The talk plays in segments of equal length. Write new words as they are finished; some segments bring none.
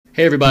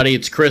Hey everybody,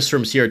 it's Chris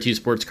from CRT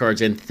Sports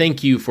Cards, and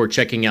thank you for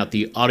checking out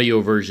the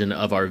audio version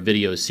of our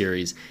video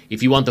series.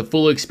 If you want the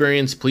full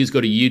experience, please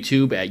go to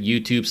YouTube at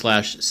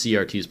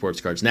YouTube/CRT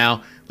Sports Cards.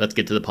 Now, let's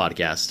get to the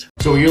podcast.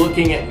 So you're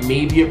looking at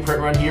maybe a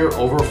print run here,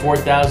 over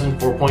 4,000,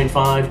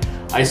 4.5.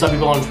 I saw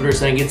people on Twitter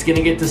saying it's going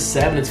to get to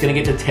 7, it's going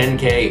to get to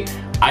 10K.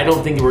 I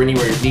don't think we're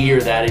anywhere near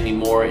that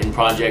anymore in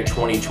Project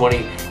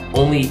 2020.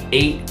 Only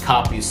 8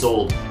 copies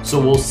sold.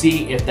 So we'll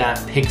see if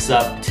that picks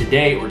up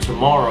today or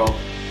tomorrow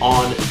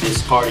on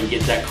this card and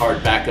get that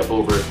card back up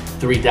over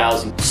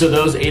 3,000. So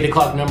those 8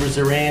 o'clock numbers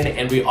are in,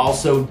 and we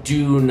also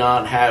do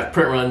not have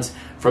print runs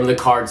from the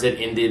cards that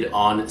ended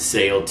on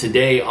sale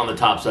today on the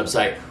Topps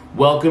website.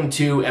 Welcome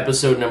to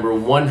episode number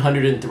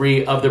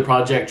 103 of the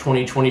Project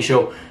 2020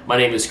 show. My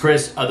name is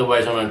Chris,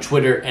 otherwise I'm on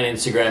Twitter and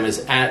Instagram is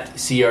at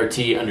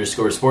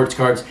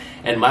CRT_sportscards.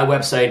 And my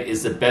website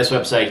is the best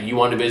website you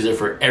want to visit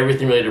for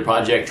everything related to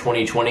Project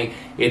 2020.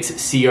 It's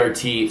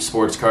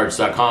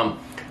CRTsportscards.com.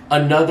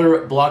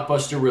 Another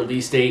blockbuster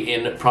release date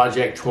in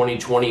Project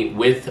 2020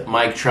 with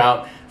Mike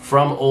Trout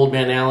from Old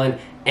Man Allen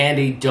and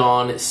a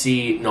Don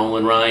C.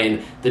 Nolan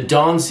Ryan. The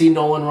Don C.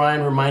 Nolan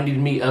Ryan reminded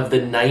me of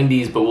the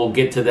 90s, but we'll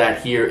get to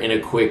that here in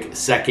a quick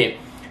second.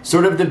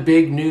 Sort of the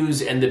big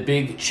news and the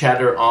big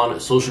chatter on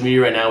social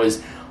media right now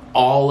is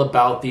all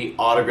about the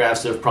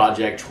autographs of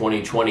Project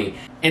 2020.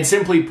 And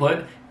simply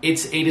put,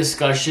 it's a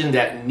discussion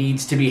that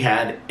needs to be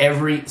had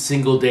every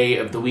single day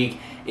of the week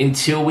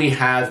until we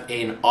have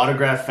an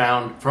autograph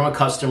found from a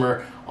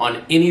customer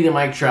on any of the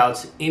Mike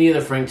Trouts, any of the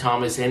Frank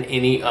Thomas, and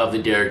any of the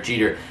Derek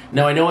Jeter.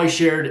 Now, I know I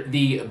shared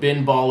the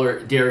Ben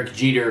Baller Derek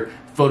Jeter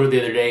photo the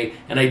other day,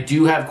 and I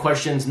do have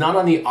questions, not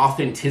on the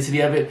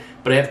authenticity of it,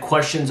 but I have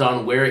questions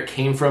on where it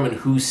came from and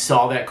who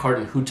saw that card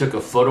and who took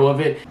a photo of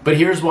it. But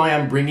here's why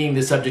I'm bringing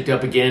the subject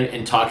up again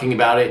and talking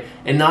about it,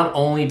 and not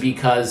only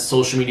because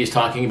social media is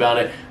talking about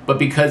it, but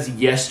because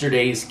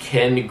yesterday's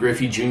Ken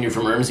Griffey Jr.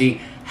 from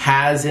Ermsey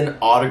has an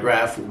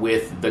autograph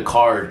with the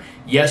card.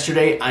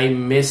 Yesterday, I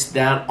missed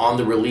that on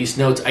the release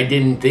notes. I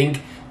didn't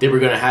think they were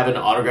going to have an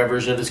autograph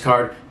version of this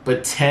card,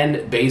 but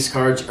 10 base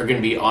cards are going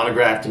to be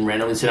autographed and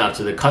randomly sent out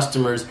to the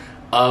customers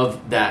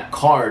of that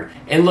card.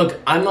 And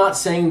look, I'm not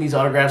saying these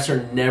autographs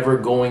are never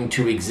going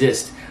to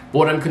exist. But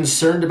what I'm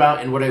concerned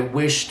about and what I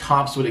wish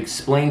Topps would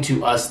explain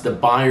to us, the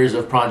buyers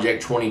of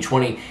Project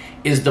 2020,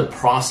 is the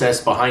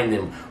process behind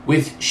them.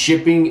 With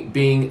shipping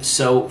being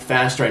so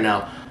fast right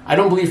now, I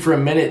don't believe for a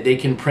minute they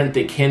can print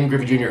the Ken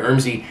Griffey Jr.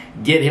 Ermsey,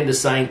 get him to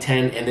sign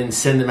 10, and then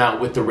send them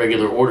out with the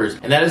regular orders.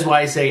 And that is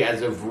why I say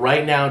as of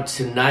right now,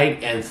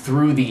 tonight, and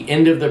through the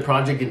end of the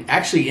project, and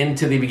actually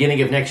into the beginning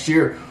of next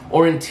year,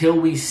 or until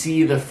we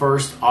see the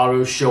first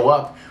autos show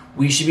up,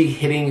 we should be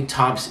hitting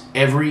Topps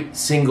every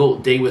single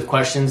day with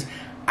questions,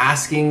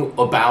 asking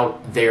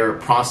about their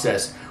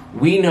process.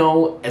 We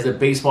know as a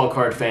baseball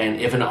card fan,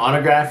 if an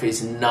autograph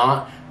is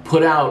not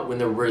put out when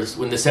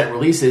the set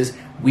releases,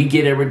 we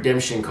get a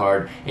redemption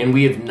card, and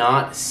we have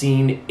not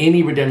seen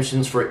any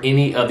redemptions for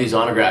any of these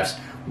autographs.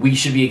 We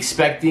should be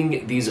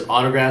expecting these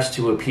autographs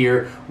to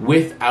appear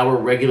with our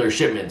regular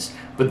shipments,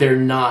 but they're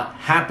not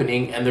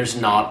happening, and there's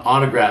not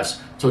autographs.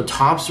 So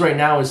Topps right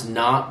now is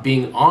not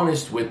being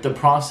honest with the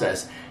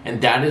process,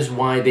 and that is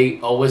why they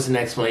owe us an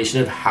explanation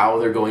of how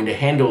they're going to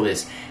handle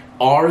this.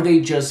 Are they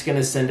just going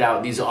to send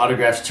out these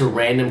autographs to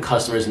random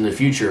customers in the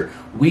future?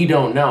 We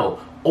don't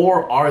know.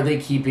 Or are they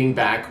keeping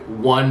back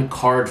one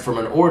card from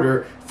an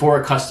order for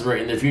a customer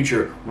in the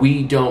future?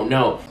 We don't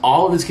know.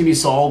 All of this can be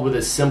solved with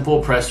a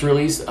simple press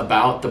release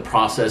about the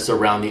process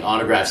around the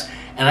autographs.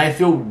 And I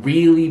feel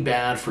really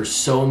bad for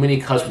so many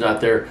customers out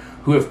there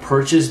who have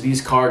purchased these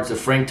cards, the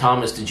Frank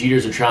Thomas, the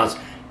Jeters, the Trouts,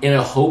 in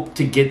a hope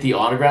to get the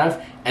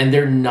autograph, and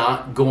they're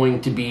not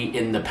going to be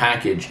in the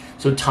package.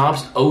 So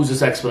Topps owes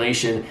this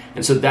explanation,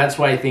 and so that's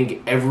why I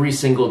think every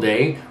single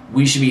day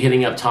we should be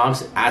hitting up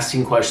Topps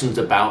asking questions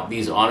about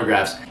these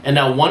autographs. And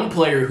now one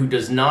player who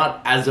does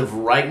not, as of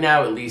right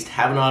now at least,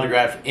 have an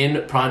autograph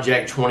in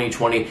Project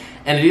 2020,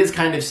 and it is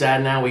kind of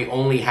sad now, we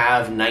only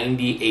have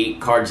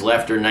 98 cards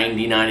left, or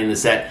 99 in the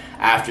set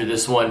after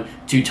this one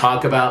to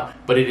talk about,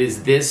 but it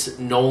is this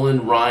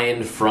Nolan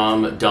Ryan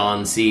from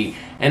Don C.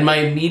 And my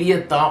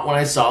immediate thought when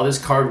I saw this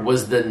card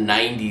was the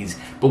 90s.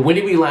 But when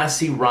did we last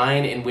see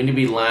Ryan, and when did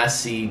we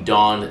last see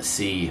Don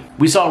C?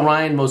 We saw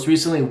Ryan most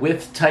recently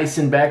with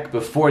Tyson Beck.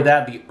 Before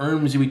that, the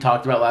Ermsey we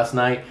talked about last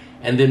night.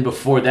 And then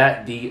before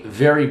that, the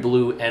very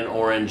blue and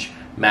orange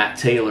Matt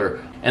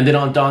Taylor. And then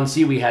on Don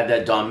C, we had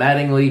that Don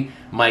Mattingly,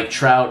 Mike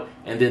Trout,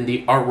 and then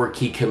the artwork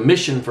he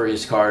commissioned for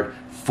his card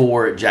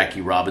for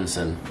Jackie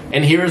Robinson.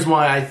 And here's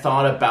why I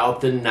thought about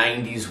the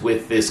 90s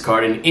with this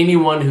card, and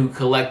anyone who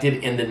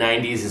collected in the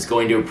 90s is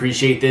going to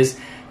appreciate this.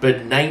 But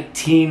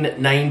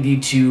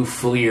 1992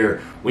 Fleer,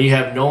 when you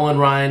have Nolan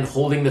Ryan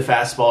holding the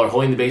fastball or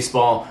holding the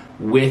baseball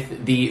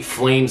with the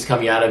flames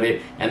coming out of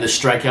it and the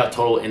strikeout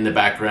total in the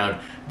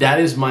background. That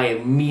is my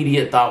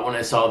immediate thought when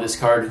I saw this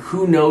card.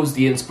 Who knows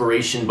the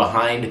inspiration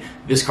behind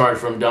this card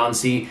from Don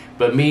C?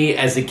 But me,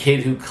 as a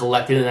kid who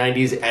collected in the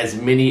 90s, as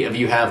many of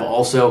you have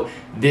also,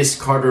 this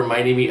card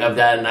reminded me of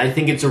that. And I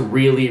think it's a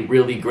really,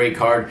 really great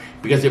card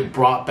because it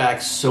brought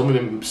back so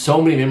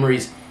many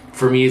memories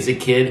for me as a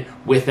kid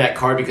with that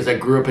card, because I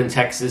grew up in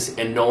Texas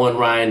and Nolan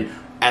Ryan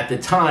at the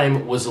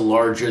time was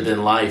larger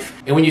than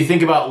life. And when you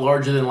think about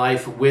larger than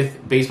life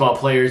with baseball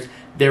players,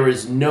 there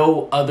is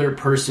no other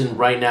person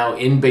right now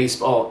in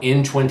baseball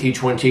in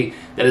 2020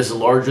 that is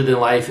larger than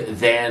life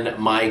than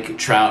Mike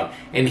Trout.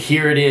 And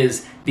here it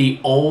is, the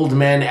Old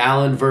Man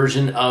Allen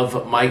version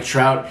of Mike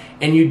Trout.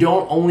 And you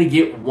don't only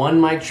get one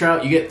Mike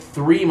Trout, you get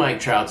three Mike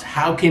Trouts.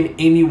 How can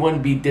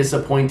anyone be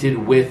disappointed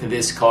with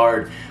this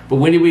card? But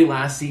when did we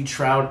last see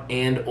Trout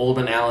and Old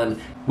Man Allen?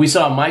 We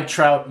saw Mike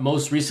Trout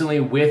most recently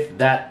with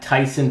that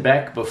Tyson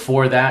Beck.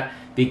 Before that,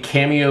 the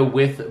cameo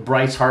with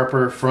Bryce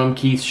Harper from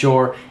Keith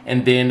Shore,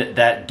 and then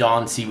that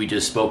Don C we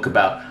just spoke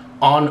about.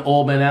 On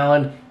Old Man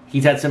Allen,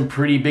 he's had some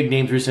pretty big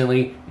names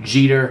recently: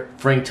 Jeter,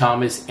 Frank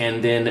Thomas,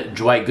 and then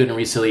Dwight Gooden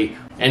recently.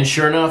 And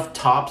sure enough,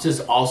 Topps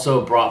has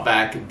also brought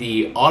back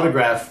the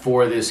autograph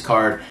for this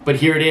card. But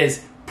here it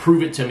is.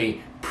 Prove it to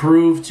me.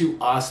 Prove to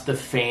us, the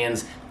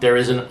fans, there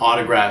is an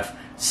autograph.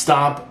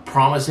 Stop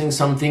promising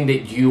something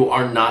that you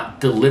are not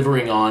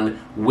delivering on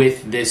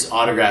with this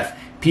autograph.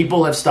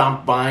 People have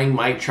stopped buying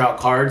Mike Trout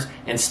cards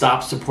and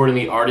stopped supporting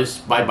the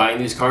artist by buying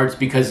these cards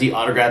because the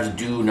autographs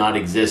do not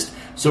exist.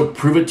 So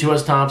prove it to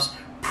us, Topps.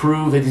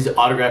 Prove that these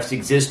autographs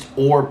exist,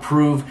 or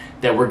prove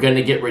that we're going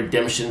to get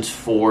redemptions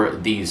for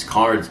these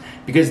cards,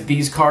 because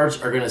these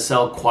cards are going to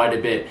sell quite a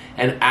bit.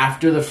 And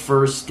after the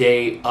first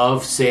day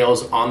of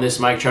sales on this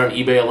Mike Trout on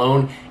eBay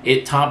alone,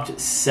 it topped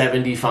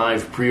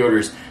 75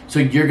 pre-orders. So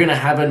you're going to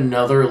have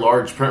another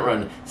large print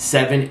run,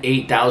 7,000,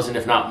 8,000,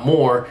 if not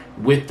more,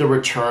 with the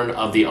return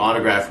of the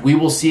autograph. We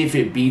will see if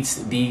it beats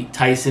the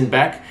Tyson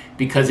Beck,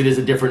 because it is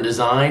a different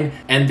design.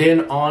 And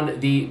then on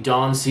the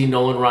Don C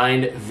Nolan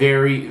Ryan,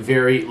 very,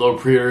 very low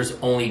pre-orders,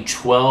 only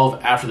 12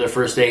 after the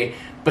first day.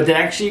 But that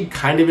actually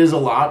kind of is a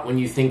lot when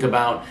you think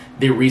about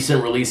the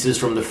recent releases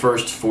from the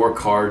first 4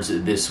 cards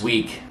this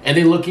week. And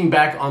then looking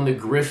back on the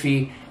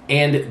Griffey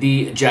and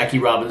the Jackie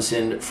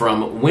Robinson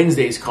from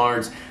Wednesday's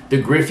cards,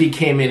 the Griffey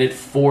came in at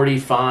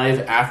 45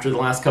 after the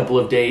last couple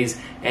of days,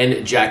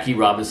 and Jackie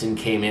Robinson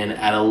came in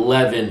at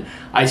 11.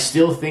 I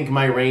still think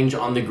my range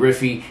on the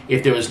Griffey,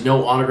 if there was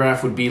no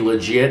autograph, would be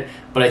legit,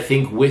 but I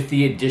think with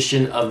the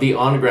addition of the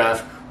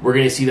autograph, we're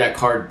going to see that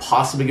card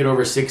possibly get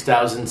over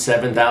 6,000,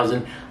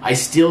 7,000. I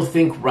still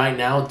think right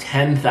now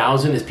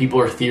 10,000, as people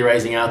are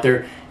theorizing out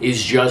there,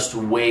 is just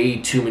way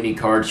too many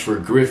cards for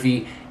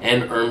Griffey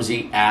and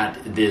Ermsey at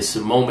this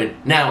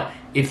moment. Now,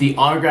 if the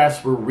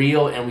autographs were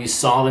real and we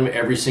saw them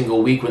every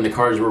single week when the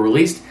cards were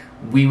released,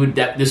 this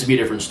would be a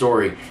different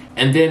story.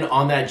 And then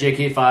on that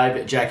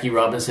JK5 Jackie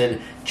Robinson,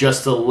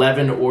 just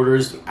 11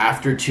 orders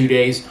after 2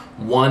 days,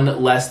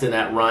 one less than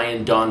that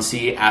Ryan Don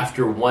C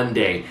after 1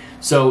 day.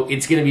 So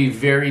it's going to be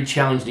very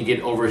challenging to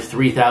get over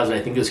 3,000.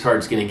 I think this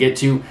card's going to get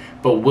to,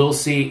 but we'll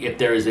see if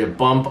there is a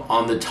bump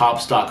on the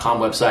Topps.com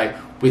website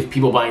with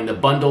people buying the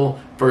bundle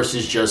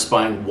versus just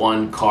buying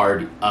one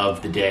card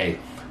of the day.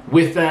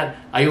 With that,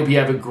 I hope you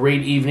have a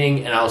great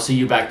evening, and I'll see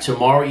you back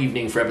tomorrow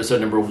evening for episode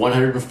number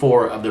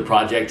 104 of the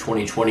Project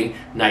 2020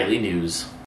 Nightly News.